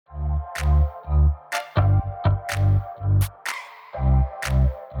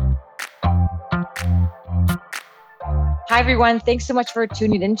Hi, everyone. Thanks so much for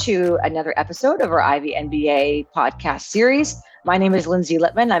tuning into another episode of our Ivey MBA podcast series. My name is Lindsay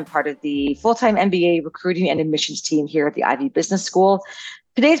Littman. I'm part of the full-time MBA recruiting and admissions team here at the Ivey Business School.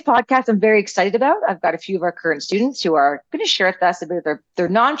 Today's podcast I'm very excited about. I've got a few of our current students who are going to share with us a bit of their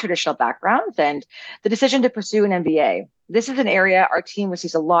non-traditional backgrounds and the decision to pursue an MBA. This is an area our team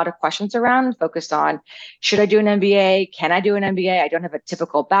receives a lot of questions around, focused on, should I do an MBA? Can I do an MBA? I don't have a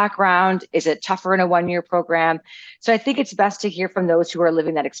typical background. Is it tougher in a one-year program? So I think it's best to hear from those who are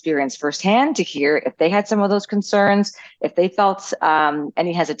living that experience firsthand, to hear if they had some of those concerns, if they felt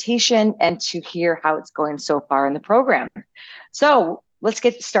any hesitation, and to hear how it's going so far in the program. So let's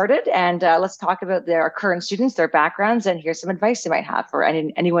get started and let's talk about our current students, their backgrounds, and here's some advice they might have for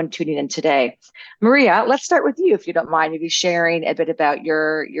anyone tuning in today. Mariya, let's start with you, if you don't mind, maybe sharing a bit about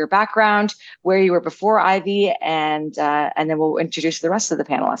your background, where you were before Ivey, and then we'll introduce the rest of the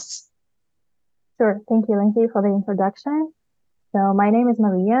panelists. Sure. Thank you, Lindsay, for the introduction. So my name is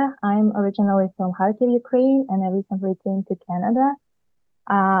Mariya. I'm originally from Kharkiv, Ukraine, and I recently came to Canada.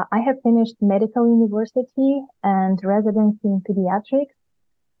 I have finished medical university and residency in pediatrics.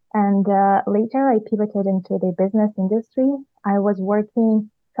 And later I pivoted into the business industry. I was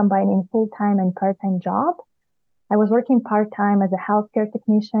working, combining full-time and part-time job. I was working part-time as a healthcare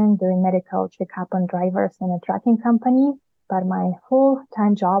technician doing medical checkup on drivers in a trucking company. But my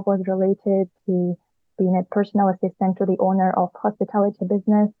full-time job was related to being a personal assistant to the owner of hospitality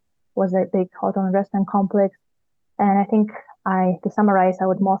business, was a big hotel and restaurant complex. And I think to summarize, I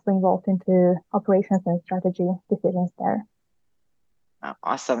was mostly involved into operations and strategy decisions there. Oh,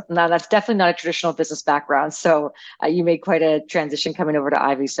 awesome. Now, that's definitely not a traditional business background. So you made quite a transition coming over to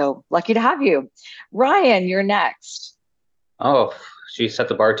Ivey. So lucky to have you. Ryan, you're next. Oh, she set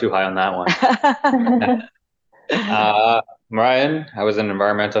the bar too high on that one. Ryan, I was an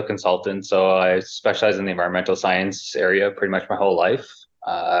environmental consultant, so I specialize in the environmental science area pretty much my whole life.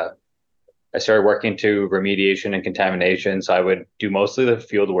 I started working to remediation and contamination, so I would do mostly the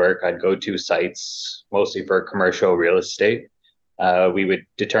field work. I'd go to sites, mostly for commercial real estate. We would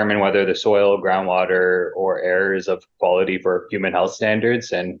determine whether the soil, groundwater, or air is of quality for human health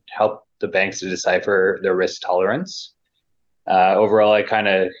standards and help the banks to decipher their risk tolerance. Overall, I kind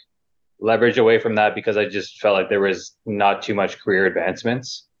of leveraged away from that because I just felt like there was not too much career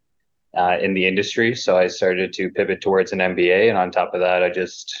advancements in the industry. So I started to pivot towards an MBA. And on top of that, I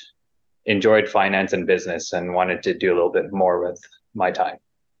just enjoyed finance and business and wanted to do a little bit more with my time.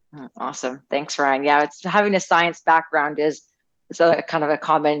 Awesome. Thanks, Ryan. Yeah, it's having a science background is a kind of a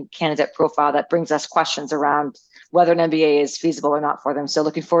common candidate profile that brings us questions around whether an MBA is feasible or not for them. So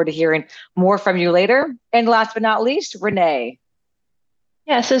looking forward to hearing more from you later. And last but not least, Renee.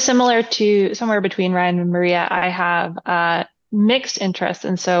 Yeah, so similar to somewhere between Ryan and Mariya, I have mixed interests.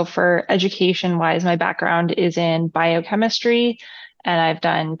 And so for education-wise, my background is in biochemistry, and I've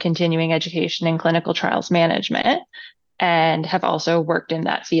done continuing education in clinical trials management and have also worked in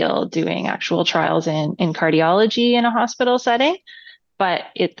that field doing actual trials in cardiology in a hospital setting. But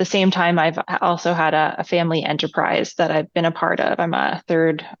at the same time, I've also had a family enterprise that I've been a part of. I'm a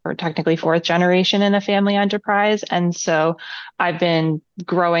third or technically fourth generation in a family enterprise. And so I've been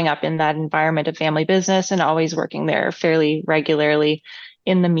growing up in that environment of family business and always working there fairly regularly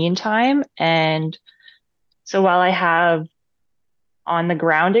in the meantime. And so while I have on the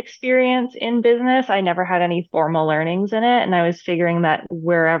ground experience in business, I never had any formal learnings in it. And I was figuring that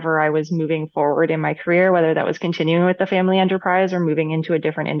wherever I was moving forward in my career, whether that was continuing with the family enterprise or moving into a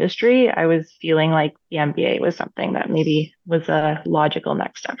different industry, I was feeling like the MBA was something that maybe was a logical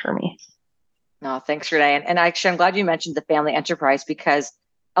next step for me. No, thanks, Renee. And actually, I'm glad you mentioned the family enterprise, because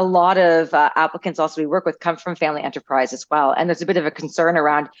a lot of applicants also we work with come from family enterprise as well. And there's a bit of a concern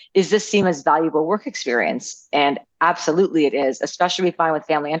around, is this seen as valuable work experience? And absolutely it is, especially we find with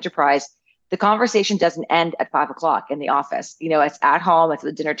family enterprise, the conversation doesn't end at 5 o'clock in the office. You know, it's at home, it's at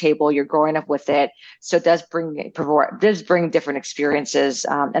the dinner table, you're growing up with it. So it does bring different experiences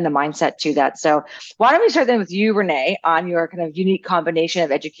and the mindset to that. So why don't we start then with you, Renee, on your kind of unique combination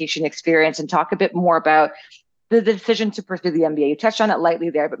of education experience and talk a bit more about the decision to pursue the MBA. You touched on it lightly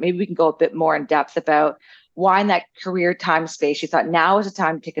there, but maybe we can go a bit more in depth about why in that career time space you thought now is the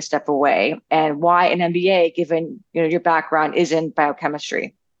time to take a step away, and why an MBA, given your background, is in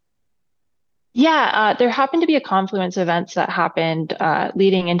biochemistry. Yeah, there happened to be a confluence of events that happened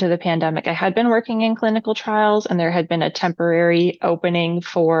leading into the pandemic. I had been working in clinical trials, and there had been a temporary opening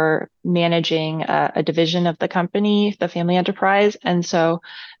for managing a division of the company, the family enterprise. And so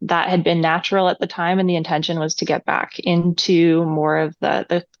that had been natural at the time, and the intention was to get back into more of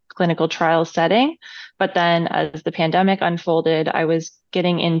the clinical trial setting. But then as the pandemic unfolded, I was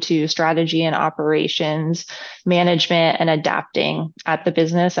getting into strategy and operations management and adapting at the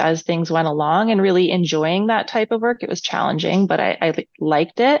business as things went along and really enjoying that type of work. It was challenging, but I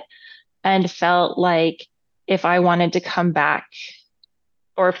liked it and felt like if I wanted to come back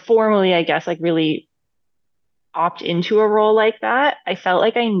or formally, I guess, like really opt into a role like that, I felt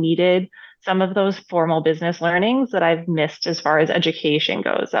like I needed some of those formal business learnings that I've missed as far as education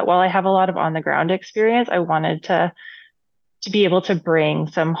goes. That while I have a lot of on the ground experience, I wanted to be able to bring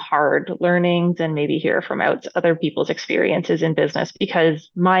some hard learnings and maybe hear from other people's experiences in business,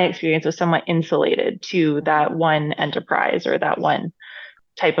 because my experience was somewhat insulated to that one enterprise or that one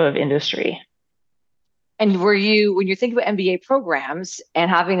type of industry. And were you, when you think about MBA programs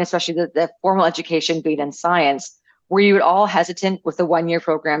and having especially the formal education being in science, were you at all hesitant with the 1-year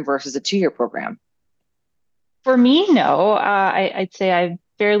program versus a 2-year program? For me, no. I'd say I'm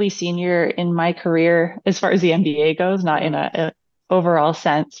fairly senior in my career as far as the MBA goes, not in a overall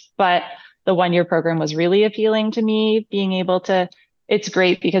sense, but the 1-year program was really appealing to me. Being able to, it's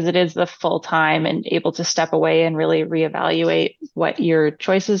great because it is the full time and able to step away and really reevaluate what your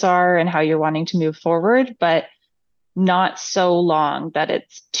choices are and how you're wanting to move forward, but not so long that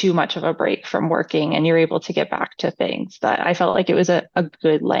it's too much of a break from working and you're able to get back to things. That I felt like it was a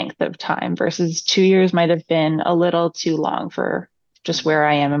good length of time versus 2 years might have been a little too long for just where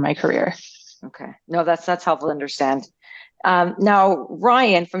I am in my career. Okay. No, that's helpful to understand. Now,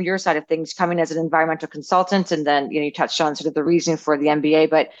 Ryan, from your side of things, coming as an environmental consultant, and then you touched on sort of the reasoning for the MBA,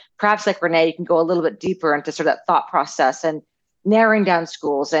 but perhaps like Renee, you can go a little bit deeper into sort of that thought process and narrowing down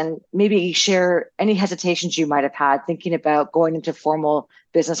schools, and maybe share any hesitations you might have had thinking about going into formal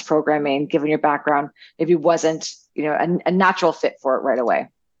business programming, given your background, maybe wasn't a natural fit for it right away.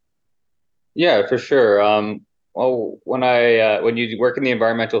 Yeah, for sure. Well, when you work in the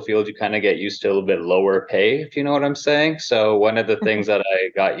environmental field, you kind of get used to a little bit lower pay, if you know what I'm saying. So one of the things that I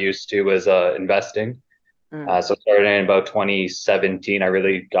got used to was investing. So starting in about 2017, I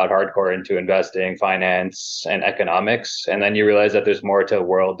really got hardcore into investing, finance, and economics. And then you realize that there's more to the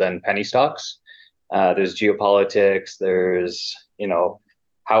world than penny stocks. There's geopolitics, there's,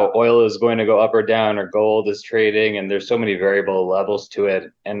 how oil is going to go up or down, or gold is trading, and there's so many variable levels to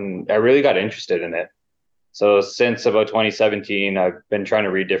it. And I really got interested in it. So since about 2017, I've been trying to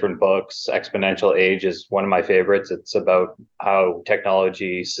read different books. Exponential Age is one of my favorites. It's about how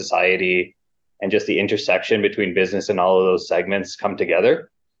technology, society, and just the intersection between business and all of those segments come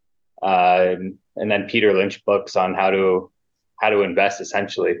together. And then Peter Lynch books on how to invest,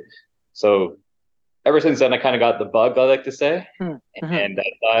 essentially. So ever since then, I kind of got the bug, I like to say. And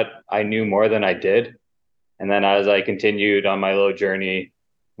I thought I knew more than I did. And then as I continued on my little journey,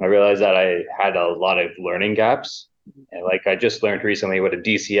 I realized that I had a lot of learning gaps. And like I just learned recently what a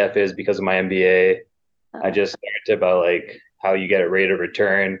DCF is because of my MBA. I just learned about like how you get a rate of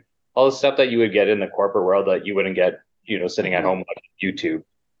return, all the stuff that you would get in the corporate world that you wouldn't get, sitting at home watching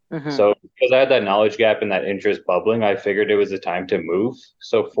YouTube. So because I had that knowledge gap and that interest bubbling, I figured it was the time to move.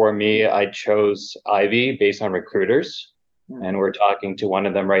 So for me, I chose Ivey based on recruiters. And we're talking to one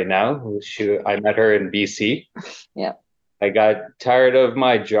of them right now. I met her in BC. Yeah. I got tired of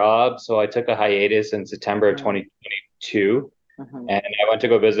my job, so I took a hiatus in September of 2022, and I went to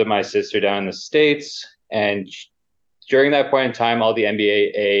go visit my sister down in the States. And during that point in time, all the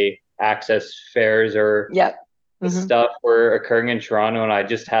MBA access fairs or stuff were occurring in Toronto, and I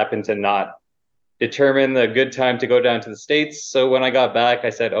just happened to not determine the good time to go down to the States. So when I got back, I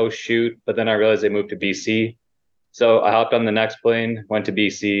said, "Oh shoot!" But then I realized they moved to BC, so I hopped on the next plane, went to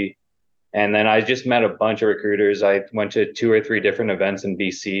BC. And then I just met a bunch of recruiters. I went to 2 or 3 different events in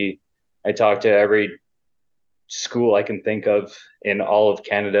BC. I talked to every school I can think of in all of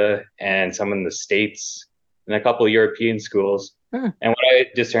Canada and some in the States and a couple of European schools. And what I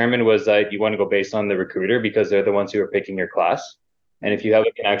determined was that you want to go based on the recruiter because they're the ones who are picking your class. And if you have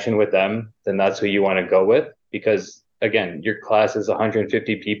a connection with them, then that's who you want to go with. Because again, your class is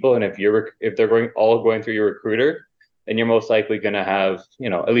 150 people. And if they're all going through your recruiter, and you're most likely going to have,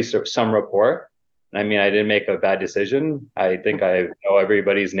 at least some rapport. I mean, I didn't make a bad decision. I think I know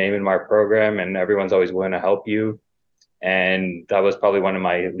everybody's name in my program and everyone's always willing to help you. And that was probably one of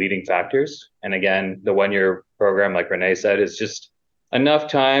my leading factors. And again, the 1-year program, like Renee said, is just enough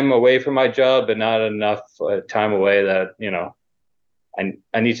time away from my job, but not enough time away that,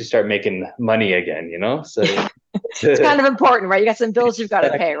 I need to start making money again, So it's kind of important, right? You got some bills you've got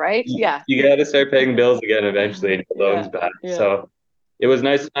to pay, right? Yeah. You got to start paying bills again eventually and your loans back. Yeah. So it was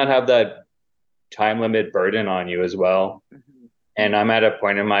nice to not have that time limit burden on you as well. And I'm at a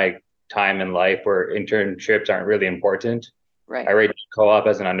point in my time in life where internships aren't really important. Right. I already did co-op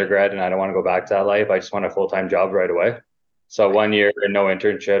as an undergrad, and I don't want to go back to that life. I just want a full-time job right away. So 1 year and no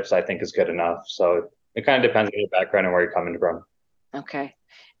internships, I think is good enough. So it kind of depends on your background and where you're coming from. Okay.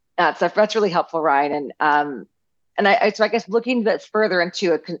 That's really helpful, Ryan. So I guess looking that's further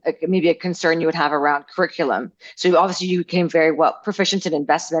into maybe a concern you would have around curriculum. So obviously you became very well proficient in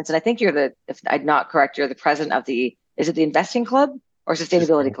investments, and I think if I'm not correct, you're the president of is it the investing club or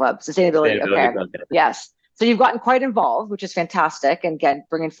sustainability club? Sustainability. Okay. Sustainability club. Yes. So you've gotten quite involved, which is fantastic. And again,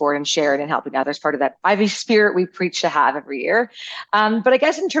 bringing forward and sharing and helping others, part of that Ivey spirit we preach to have every year. But I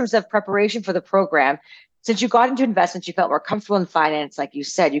guess in terms of preparation for the program, since you got into investments, you felt more comfortable in finance, like you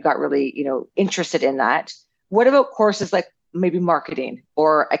said, you got really, interested in that. What about courses like maybe marketing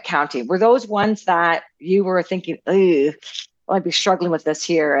or accounting? Were those ones that you were thinking, I might be struggling with this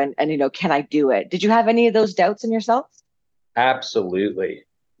here, and can I do it? Did you have any of those doubts in yourself? Absolutely.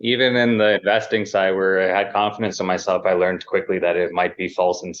 Even in the investing side where I had confidence in myself, I learned quickly that it might be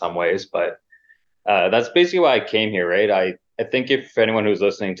false in some ways. But that's basically why I came here, right? I think if anyone who's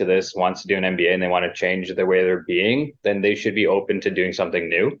listening to this wants to do an MBA and they want to change the way they're being, then they should be open to doing something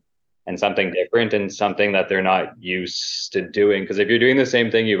new and something different and something that they're not used to doing. Because if you're doing the same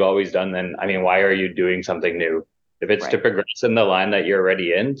thing you've always done, then I mean, why are you doing something new? If it's to progress in the line that you're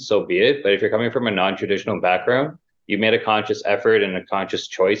already in, so be it. But if you're coming from a non-traditional background, you made a conscious effort and a conscious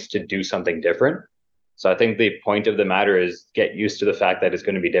choice to do something different. So I think the point of the matter is get used to the fact that it's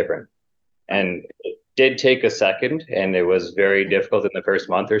going to be different. And it did take a second, and it was very difficult in the first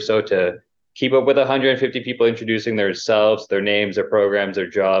month or so to keep up with 150 people introducing themselves, their names, their programs, their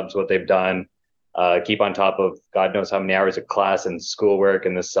jobs, what they've done, keep on top of God knows how many hours of class and schoolwork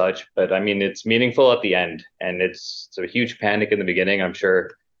and the such. But I mean, it's meaningful at the end, and it's a huge panic in the beginning. I'm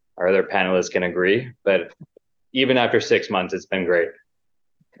sure our other panelists can agree, but even after 6 months, it's been great.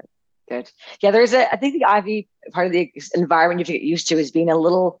 Good. Yeah, I think the Ivey part of the environment you have to get used to is being a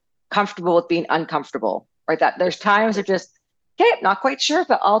little comfortable with being uncomfortable, right? That there's times of just, okay, not quite sure,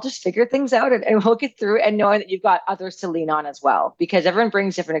 but I'll just figure things out and we'll get through, and knowing that you've got others to lean on as well, because everyone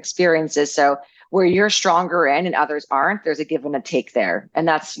brings different experiences. So where you're stronger in and others aren't, there's a give and a take there. And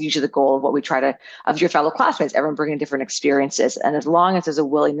that's usually the goal of what we try to, of your fellow classmates, everyone bringing different experiences. And as long as there's a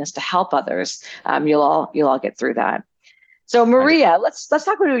willingness to help others, you'll all get through that. So Mariya, let's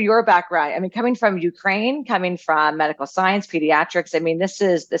talk about your background. I mean, coming from Ukraine, coming from medical science, pediatrics. I mean, this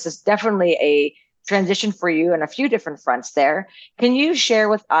is definitely a transition for you on a few different fronts there. Can you share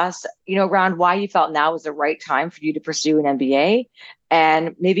with us, around why you felt now was the right time for you to pursue an MBA,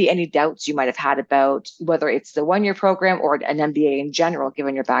 and maybe any doubts you might have had about whether it's the 1-year program or an MBA in general,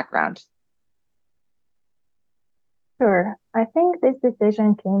 given your background? Sure. I think this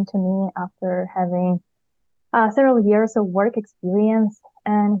decision came to me after having several years of work experience,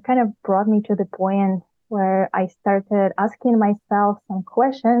 and kind of brought me to the point where I started asking myself some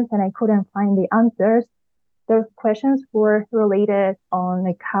questions and I couldn't find the answers. Those questions were related on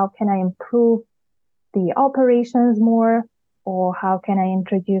like, how can I improve the operations more, or how can I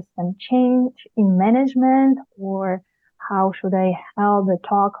introduce some change in management, or how should I have the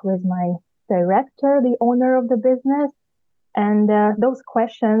talk with my director, the owner of the business? And those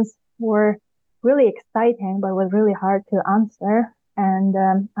questions were really exciting, but was really hard to answer. And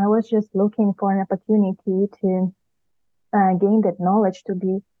I was just looking for an opportunity to gain that knowledge, to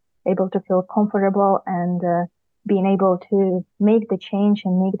be able to feel comfortable and being able to make the change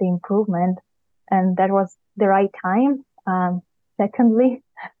and make the improvement. And that was the right time. Secondly,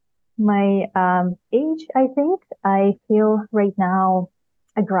 my age, I think. I feel right now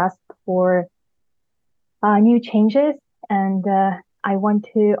a grasp for new changes, and I want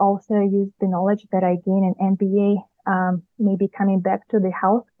to also use the knowledge that I gain in MBA, maybe coming back to the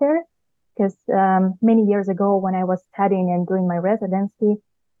healthcare, because many years ago when I was studying and doing my residency,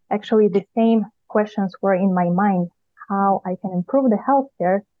 actually the same questions were in my mind, how I can improve the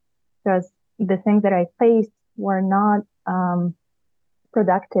healthcare, because the things that I faced were not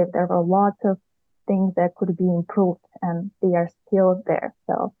productive. There were lots of things that could be improved, and they are still there.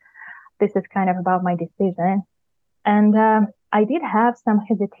 So this is kind of about my decision. And I did have some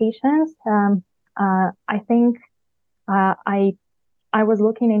hesitations. I think I was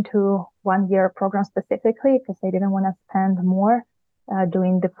looking into 1-year program specifically because I didn't want to spend more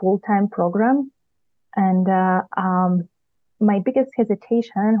doing the full-time program. And my biggest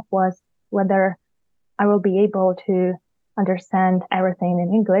hesitation was whether I will be able to understand everything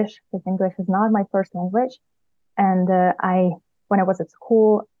in English, because English is not my first language. And when I was at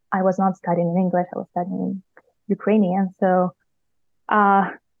school, I was not studying in English. I was studying Ukrainian. So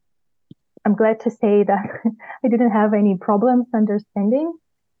I'm glad to say that I didn't have any problems understanding,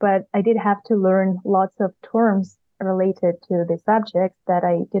 but I did have to learn lots of terms related to the subjects that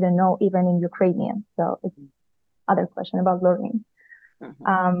I didn't know even in Ukrainian. So it's other question about learning.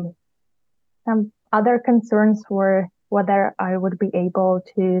 Some other concerns were whether I would be able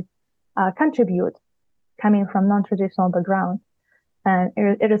to contribute coming from non-traditional background. And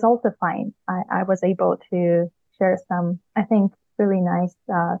it is also fine. I was able to share some, I think, really nice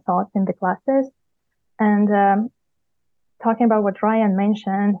thoughts in the classes. And talking about what Ryan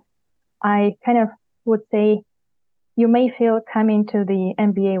mentioned, I kind of would say you may feel coming to the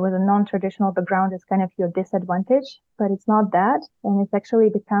MBA with a non-traditional background is kind of your disadvantage, but it's not that. And it actually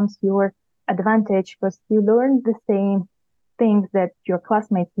becomes your advantage because you learn the same things that your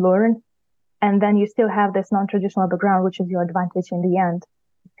classmates learn. And then you still have this non-traditional background, which is your advantage in the end,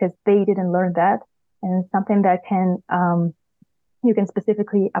 because they didn't learn that. And it's something that you can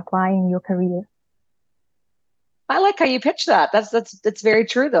specifically apply in your career. I like how you pitch that. That's very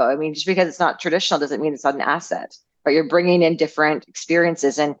true, though. I mean, just because it's not traditional doesn't mean it's not an asset, but you're bringing in different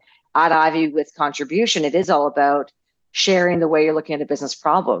experiences. And at Ivey with contribution, it is all about sharing the way you're looking at a business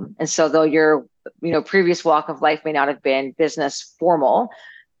problem. And so though your previous walk of life may not have been business formal,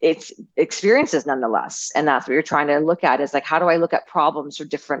 it's experiences nonetheless. And that's what you're trying to look at is like, how do I look at problems from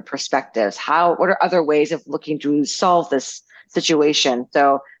different perspectives? What are other ways of looking to solve this situation?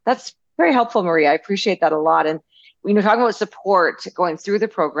 So that's very helpful, Mariya. I appreciate that a lot. And talking about support going through the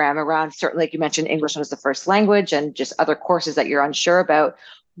program around, certainly like you mentioned, English as the first language and just other courses that you're unsure about.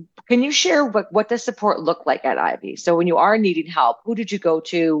 Can you share what does support look like at Ivey? So when you are needing help, who did you go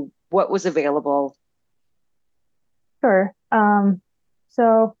to? What was available? Sure.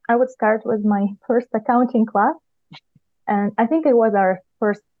 So I would start with my first accounting class. And I think it was our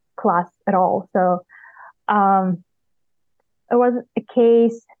first class at all. So it was a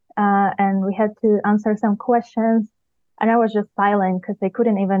case and we had to answer some questions. And I was just silent because I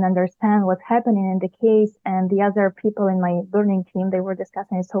couldn't even understand what's happening in the case. And the other people in my learning team, they were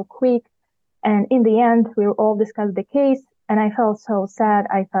discussing it so quick. And in the end, we all discussed the case. And I felt so sad.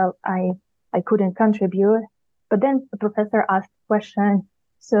 I felt I couldn't contribute. But then the professor asked a question.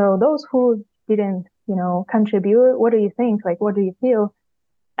 So those who didn't, contribute, what do you think? Like, what do you feel?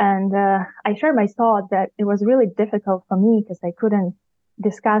 And I shared my thought that it was really difficult for me because I couldn't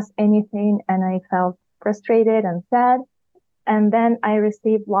discuss anything and I felt frustrated and sad. And then I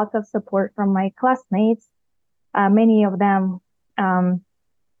received lots of support from my classmates. Many of them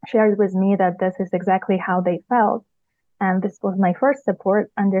shared with me that this is exactly how they felt. And this was my first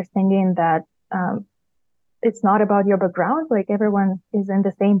support, understanding that it's not about your background. Like everyone is in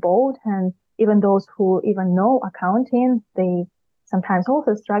the same boat. And even those who even know accounting, they sometimes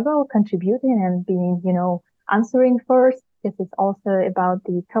also struggle contributing and being, answering first. This is also about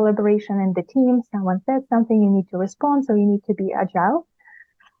the collaboration in the team. Someone said something, you need to respond, so you need to be agile.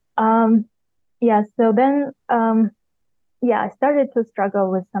 So then, I started to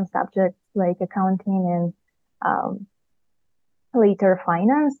struggle with some subjects like accounting and later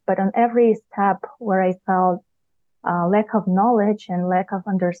finance, but on every step where I felt lack of knowledge and lack of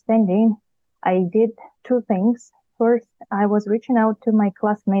understanding, I did two things. First, I was reaching out to my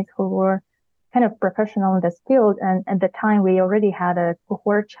classmates who were kind of professional in this field. And at the time, we already had a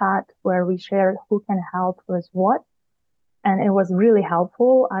cohort chat where we shared who can help with what. And it was really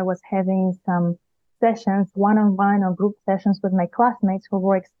helpful. I was having some sessions, one-on-one or group sessions with my classmates who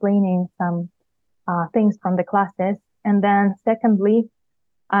were explaining some things from the classes. And then secondly,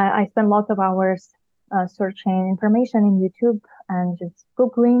 I spent lots of hours searching information in YouTube and just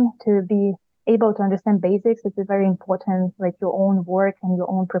Googling to be able to understand basics. It's very important, like your own work and your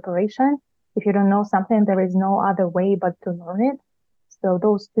own preparation. If you don't know something, there is no other way but to learn it. So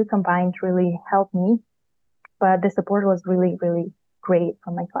those two combined really helped me. But the support was really, really great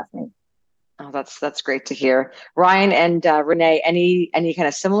from my classmates. Oh, that's great to hear. Ryan and Renee, any kind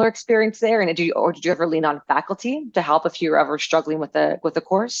of similar experience there? And did you ever lean on faculty to help if you were ever struggling with the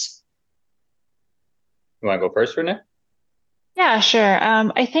course? You want to go first, Renee? Yeah, sure.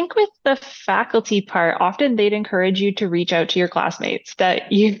 I think with the faculty part, often they'd encourage you to reach out to your classmates,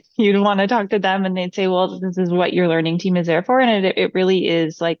 that you'd want to talk to them, and they'd say, well, this is what your learning team is there for. And it really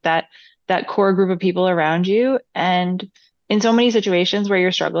is like that core group of people around you. And in so many situations where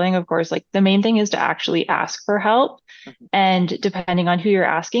you're struggling, of course, like the main thing is to actually ask for help. Mm-hmm. And depending on who you're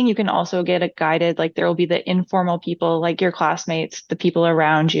asking, you can also get a guided, like there will be the informal people like your classmates, the people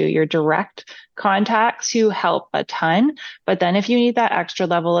around you, your direct contacts who help a ton. But then if you need that extra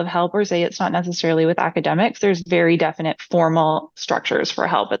level of help, or say it's not necessarily with academics, there's very definite formal structures for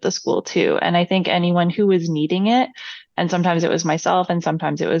help at the school too. And I think anyone who is needing it, and sometimes it was myself and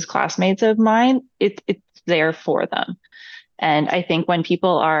sometimes it was classmates of mine, it's there for them. And I think when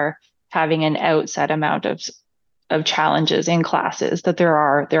people are having an outset amount of of challenges in classes, that there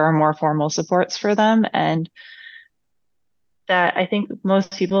are more formal supports for them. And that I think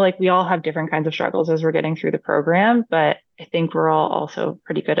most people, like, we all have different kinds of struggles as we're getting through the program, but I think we're all also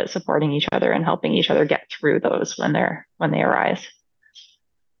pretty good at supporting each other and helping each other get through those when they arise.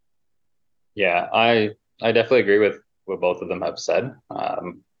 Yeah, I definitely agree with what both of them have said.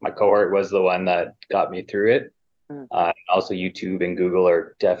 My cohort was the one that got me through it. Also, YouTube and Google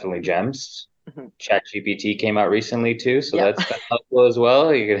are definitely gems. ChatGPT came out recently too, so that's been helpful as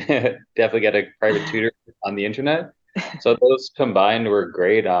well. You can definitely get a private tutor on the internet. So those combined were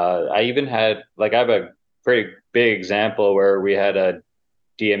great. I even had, like, I have a pretty big example where we had a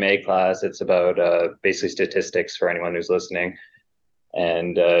DMA class. It's about basically statistics for anyone who's listening.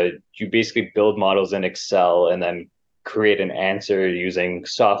 And you basically build models in Excel and then create an answer using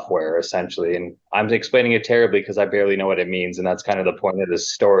software, essentially. And I'm explaining it terribly because I barely know what it means. And that's kind of the point of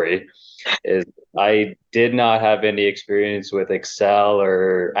this story, is I did not have any experience with Excel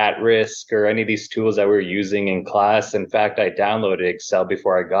or At Risk or any of these tools that we're using in class. In fact, I downloaded Excel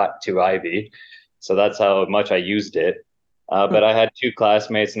before I got to Ivey. So that's how much I used it. But I had two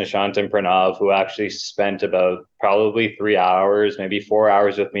classmates, Nishant and Pranav, who actually spent about probably 3 hours, maybe 4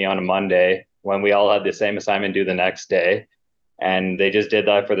 hours with me on a Monday when we all had the same assignment due the next day. And they just did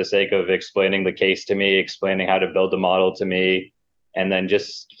that for the sake of explaining the case to me, explaining how to build the model to me, and then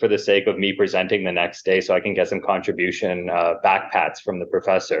just for the sake of me presenting the next day so I can get some contribution back pats from the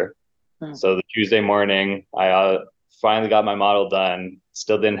professor. So the Tuesday morning, I finally got my model done,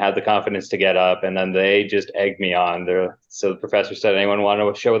 still didn't have the confidence to get up, and then they just egged me on. So the professor said, anyone want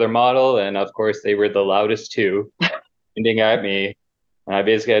to show their model? And of course, they were the loudest too, pointing at me. And I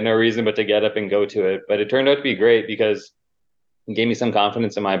basically had no reason but to get up and go to it. But it turned out to be great because it gave me some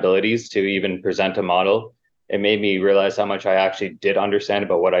confidence in my abilities to even present a model. It made me realize how much I actually did understand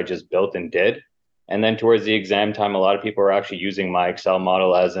about what I just built and did. And then towards the exam time, a lot of people were actually using my Excel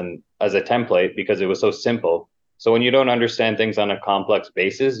model as a template because it was so simple. So when you don't understand things on a complex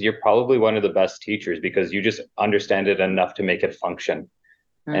basis, you're probably one of the best teachers because you just understand it enough to make it function.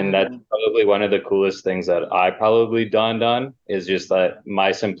 And that's probably one of the coolest things that I probably dawned on, is just that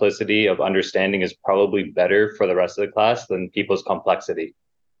my simplicity of understanding is probably better for the rest of the class than people's complexity.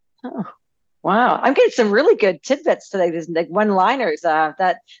 Oh, wow. I'm getting some really good tidbits today. There's like one-liners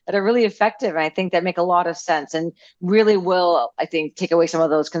that are really effective. And I think that make a lot of sense and really will, I think, take away some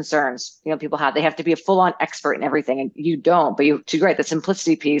of those concerns. People they have to be a full-on expert in everything, and you don't, but you're right. The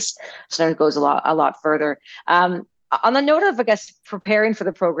simplicity piece sometimes goes a lot further. On the note of, I guess, preparing for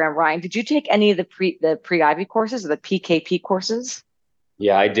the program, Ryan, did you take any of the pre-Ivey courses or the PKP courses?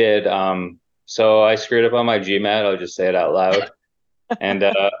 Yeah, I did. So I screwed up on my GMAT. I'll just say it out loud. And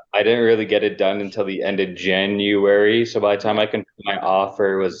I didn't really get it done until the end of January. So by the time I confirmed my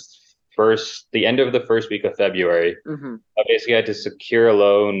offer was the end of the first week of February. I basically had to secure a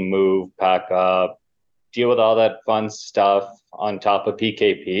loan, move, pack up, deal with all that fun stuff on top of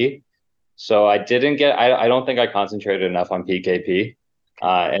PKP. So I don't think I concentrated enough on PKP.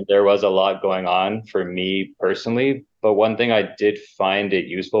 And there was a lot going on for me personally. But one thing I did find it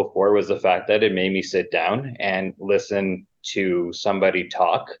useful for was the fact that it made me sit down and listen to somebody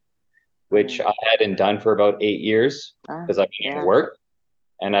talk, which I hadn't done for about 8 years because I've been at work.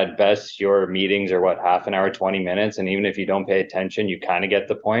 And at best, your meetings are half an hour, 20 minutes. And even if you don't pay attention, you kind of get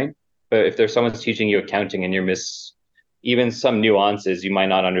the point. But if there's someone's teaching you accounting and you miss even some nuances, you might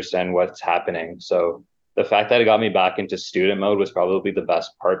not understand what's happening. So the fact that it got me back into student mode was probably the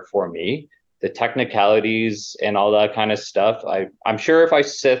best part for me. The technicalities and all that kind of stuff, I'm sure if I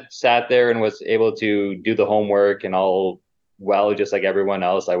sat there and was able to do the homework and all well, just like everyone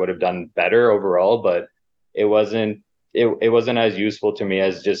else, I would have done better overall. But it wasn't as useful to me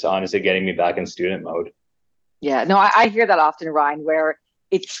as just honestly getting me back in student mode. Yeah, no, I hear that often, Ryan, where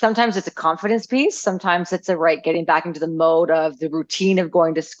sometimes it's a confidence piece. Sometimes it's getting back into the mode of the routine of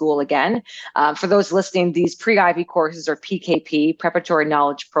going to school again. For those listening, these pre-Ivey courses are PKP, Preparatory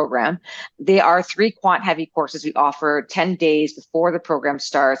Knowledge Program. They are 3 quant-heavy courses we offer 10 days before the program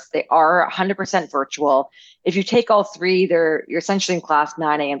starts. They are 100% virtual. If you take all 3, you're essentially in class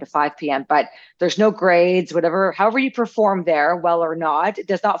 9 a.m. to 5 p.m., but there's no grades, however you perform there, well or not, it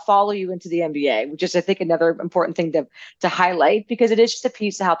does not follow you into the MBA, which is, I think, another important thing to highlight, because it is just a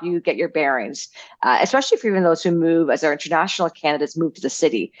piece to help you get your bearings, especially for even those who move, as our international candidates move to the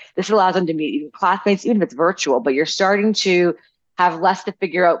city. This allows them to meet even classmates, even if it's virtual, but you're starting to have less to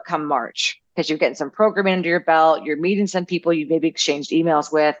figure out come March, because you're getting some programming under your belt, you're meeting some people you've maybe exchanged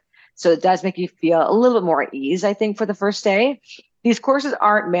emails with. So it does make you feel a little bit more at ease, I think, for the first day. these courses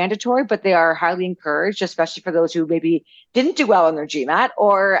aren't mandatory, but they are highly encouraged, especially for those who maybe didn't do well on their GMAT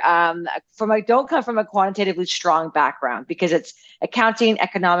or don't come from a quantitatively strong background, because it's accounting,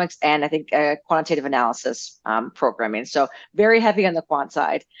 economics, and I think quantitative analysis programming. So very heavy on the quant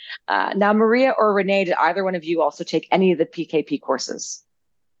side. Now, Mariya or Renee, did either one of you also take any of the PKP courses?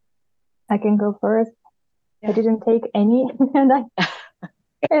 I can go first. Yeah. I didn't take any, and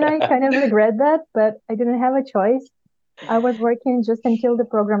I kind of regret that, but I didn't have a choice. I was working just until the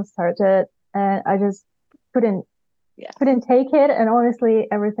program started, and I just couldn't take it. And honestly,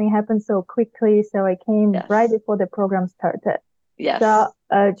 everything happened so quickly. So I came right before the program started. Yes. So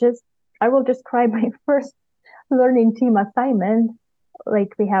I will describe my first learning team assignment.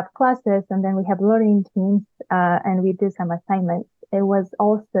 Like, we have classes and then we have learning teams, and we do some assignments. It was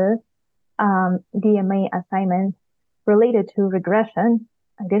also DMA assignment related to regression.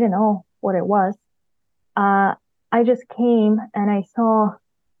 I didn't know what it was. I just came and I saw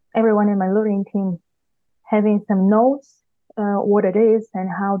everyone in my learning team having some notes, what it is and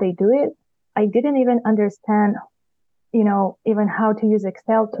how they do it. I didn't even understand, even how to use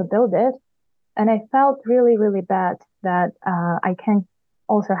Excel to build it. And I felt really, really bad that I can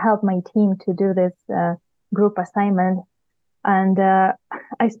also help my team to do this group assignment. And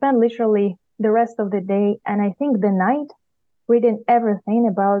I spent literally the rest of the day, and I think the night, reading everything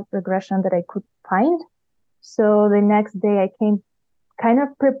about regression that I could find. So the next day I came kind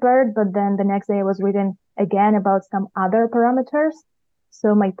of prepared, but then the next day I was reading again about some other parameters.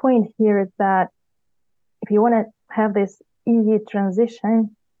 So my point here is that if you want to have this easy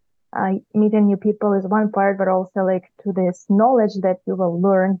transition, meeting new people is one part, but also like to this knowledge that you will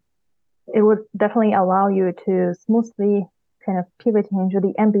learn, it would definitely allow you to smoothly kind of pivot into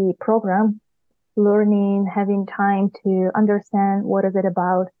the MBA program, learning, having time to understand what is it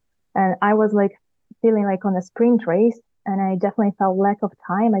about. And I was like feeling like on a sprint race, and I definitely felt lack of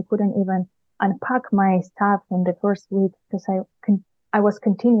time. I couldn't even unpack my stuff in the first week because I was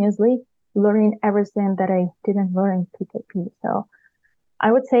continuously learning everything that I didn't learn in PKP. So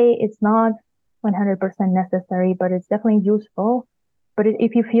I would say it's not 100% necessary, but it's definitely useful. But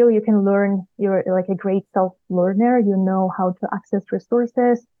if you feel you can learn, you're like a great self-learner, you know how to access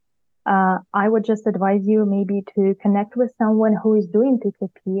resources, I would just advise you maybe to connect with someone who is doing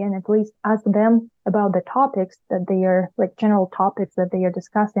PKP and at least ask them about the topics that they are, like general topics that they are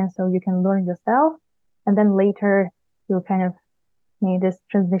discussing, so you can learn yourself. And then later you'll kind of make this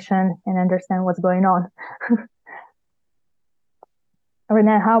transition and understand what's going on.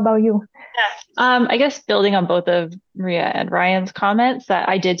 Renee, how about you? Yeah. I guess building on both of Mariya and Ryan's comments, that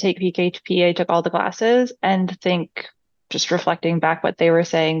I did take PKP, I took all the classes, and think, just reflecting back what they were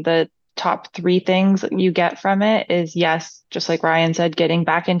saying, the top three things that you get from it is, yes, just like Ryan said, getting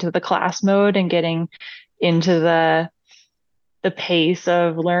back into the class mode and getting into the pace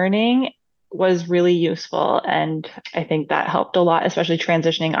of learning was really useful. And I think that helped a lot, especially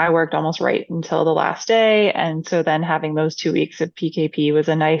transitioning. I worked almost right until the last day. And so then having those 2 weeks of PKP was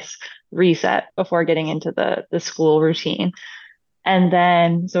a nice reset before getting into the school routine. And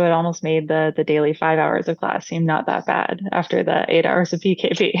then, so it almost made the daily 5 hours of class seem not that bad after the 8 hours of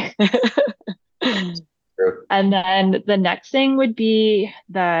PKP. And then the next thing would be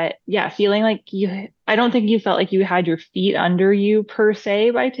that, feeling like I don't think you felt like you had your feet under you per se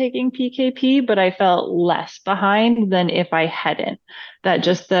by taking PKP, but I felt less behind than if I hadn't. That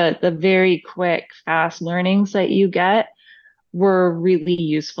just the very quick, fast learnings that you get were really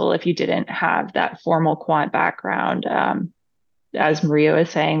useful if you didn't have that formal quant background. As Mariya was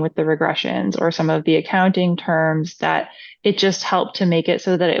saying, with the regressions or some of the accounting terms, that it just helped to make it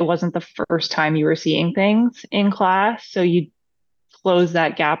so that it wasn't the first time you were seeing things in class. So you close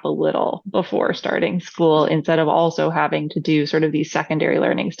that gap a little before starting school, instead of also having to do sort of these secondary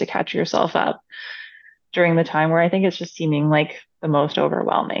learnings to catch yourself up during the time where I think it's just seeming like the most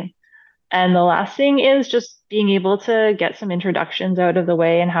overwhelming. And the last thing is just being able to get some introductions out of the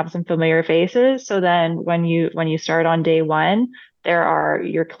way and have some familiar faces. So then when you start on day one, there are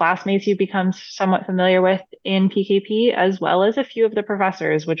your classmates you become somewhat familiar with in PKP, as well as a few of the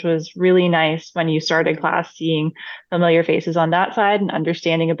professors, which was really nice when you started class, seeing familiar faces on that side and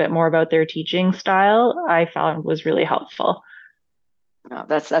understanding a bit more about their teaching style, I found was really helpful. Oh,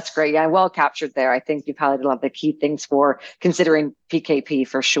 that's great. Yeah, well captured there. I think you've highlighted a lot of the key things for considering PKP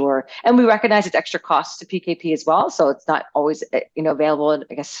for sure. And we recognize it's extra costs to PKP as well. So it's not always, available,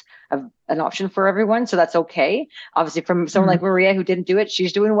 I guess, an option for everyone. So that's okay. Obviously, from someone like Mariya who didn't do it,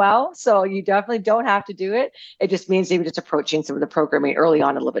 she's doing well. So you definitely don't have to do it. It just means maybe just approaching some of the programming early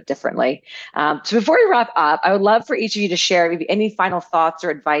on a little bit differently. So before we wrap up, I would love for each of you to share maybe any final thoughts or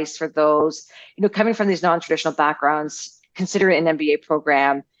advice for those, coming from these non-traditional backgrounds, considering an MBA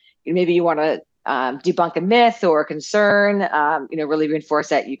program, maybe you want to debunk a myth or a concern, really reinforce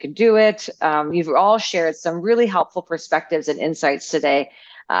that you can do it. You've all shared some really helpful perspectives and insights today.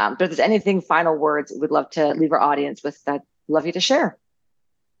 But if there's anything, final words, we'd love to leave our audience with that. Love you to share.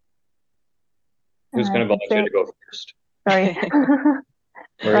 Who's going to volunteer to go first? Sorry.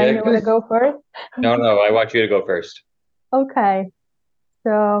 Mariya, you want to go first? No, I want you to go first. Okay.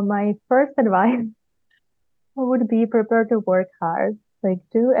 So my first advice would be prepare to work hard. Like,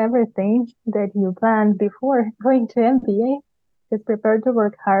 do everything that you planned before going to MBA. Just prepare to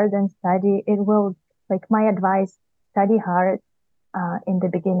work hard and study. It will, like, my advice, study hard in the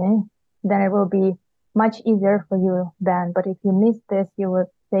beginning. Then it will be much easier for you then. But if you miss this, you will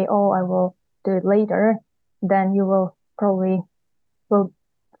say, oh, I will do it later. Then you will probably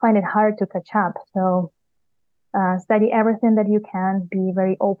find it hard to catch up. So study everything that you can. Be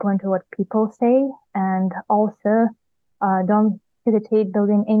very open to what people say. And also don't hesitate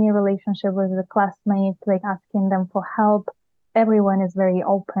building any relationship with the classmates, like asking them for help. Everyone is very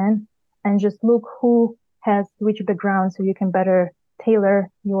open, and just look who has which background so you can better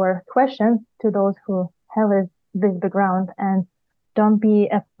tailor your questions to those who have this background. And don't be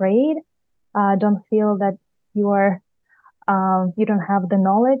afraid. Don't feel that you don't have the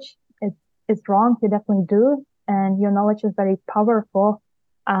knowledge. It's wrong. You definitely do. And your knowledge is very powerful.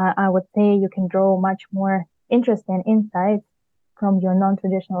 I would say you can draw much more interesting insights from your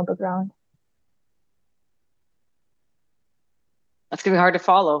non-traditional background. That's going to be hard to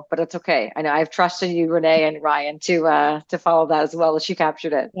follow, but it's okay. I know I've trusted you, Renee and Ryan, to follow that as well as she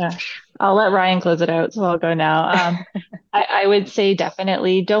captured it. Yeah, I'll let Ryan close it out, so I'll go now. I would say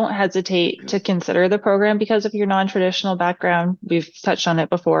definitely don't hesitate to consider the program because of your non-traditional background. We've touched on it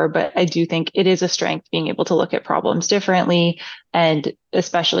before, but I do think it is a strength being able to look at problems differently. And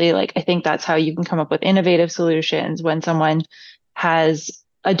especially, like, I think that's how you can come up with innovative solutions when someone has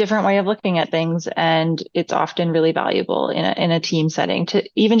a different way of looking at things. And it's often really valuable in a team setting to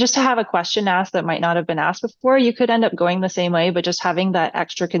even just to have a question asked that might not have been asked before. You could end up going the same way, but just having that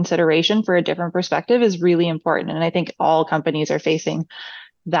extra consideration for a different perspective is really important. And I think all companies are facing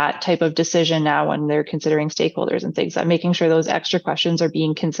that type of decision now when they're considering stakeholders and things, that making sure those extra questions are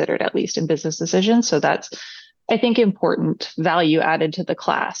being considered, at least in business decisions. So that's, I think, important value added to the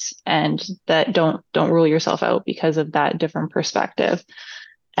class, and that don't rule yourself out because of that different perspective.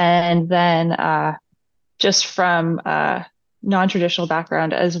 And then just from non-traditional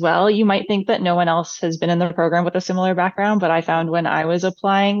bagged as well, you might think that no one else has been in the program with a similar background, but I found when I was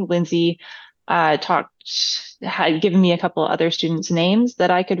applying, Lindsay had given me a couple other students' names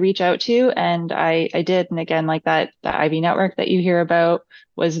that I could reach out to, and I did. And again, like that, the Ivey network that you hear about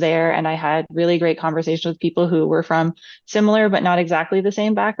was there, and I had really great conversations with people who were from similar but not exactly the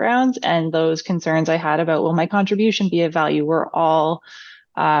same backgrounds. And those concerns I had about, will my contribution be of value, were all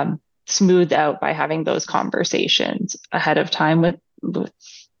smoothed out by having those conversations ahead of time with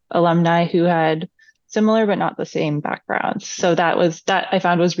alumni who had similar but not the same backgrounds. So that I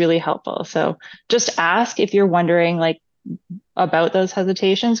found was really helpful. So just ask if you're wondering like about those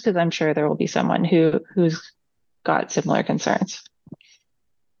hesitations, because I'm sure there will be someone who's got similar concerns.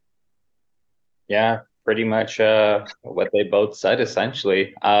 Yeah, pretty much what they both said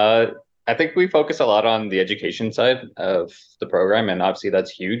essentially. I think we focus a lot on the education side of the program, and obviously that's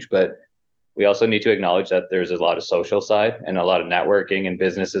huge, but we also need to acknowledge that there's a lot of social side and a lot of networking and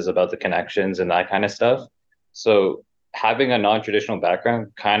businesses about the connections and that kind of stuff. So having a non-traditional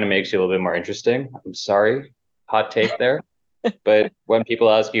background kind of makes you a little bit more interesting. I'm sorry, hot take there. But when people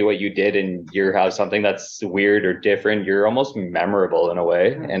ask you what you did and you have something that's weird or different, you're almost memorable in a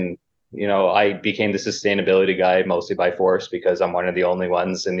way. And I became the sustainability guy mostly by force because I'm one of the only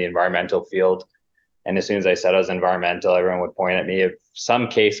ones in the environmental field. And as soon as I said I was environmental, everyone would point at me if some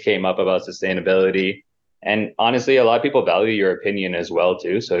case came up about sustainability. And honestly, a lot of people value your opinion as well,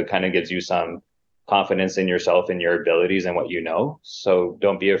 too. So it kind of gives you some confidence in yourself and your abilities and what you know. So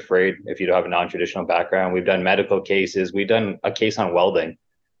don't be afraid if you don't have a non-traditional background. We've done medical cases. We've done a case on welding.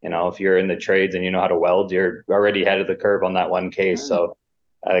 If you're in the trades and you know how to weld, you're already ahead of the curve on that one case. So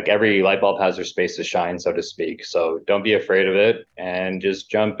like every light bulb has their space to shine, so to speak. So don't be afraid of it and just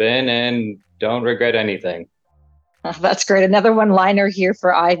jump in and don't regret anything. Oh, that's great. Another one-liner here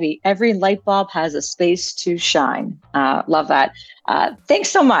for Ivey. Every light bulb has a space to shine. Love that. Thanks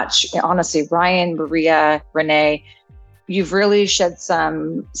so much. Honestly, Ryan, Mariya, Renee, you've really shed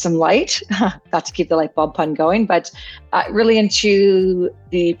some light, not to keep the light bulb pun going, but really into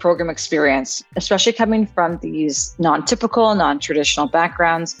the program experience, especially coming from these non-typical, non-traditional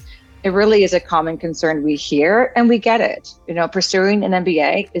backgrounds. It really is a common concern we hear, and we get it. Pursuing an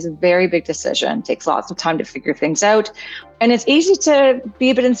MBA is a very big decision, takes lots of time to figure things out. And it's easy to be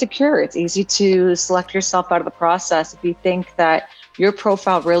a bit insecure. It's easy to select yourself out of the process if you think that your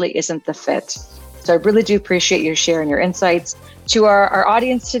profile really isn't the fit. So I really do appreciate you sharing your insights. To our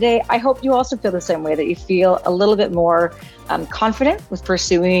audience today, I hope you also feel the same way, that you feel a little bit more confident with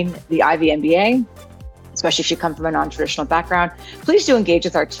pursuing the Ivey MBA, especially if you come from a non-traditional background. Please do engage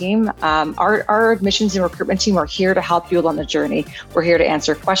with our team. Our admissions and recruitment team are here to help you along the journey. We're here to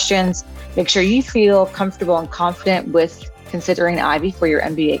answer questions. Make sure you feel comfortable and confident with considering Ivey for your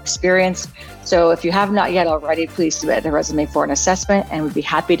MBA experience. So if you have not yet already, please submit the resume for an assessment, and we'd be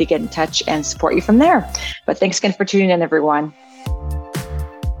happy to get in touch and support you from there. But thanks again for tuning in, everyone.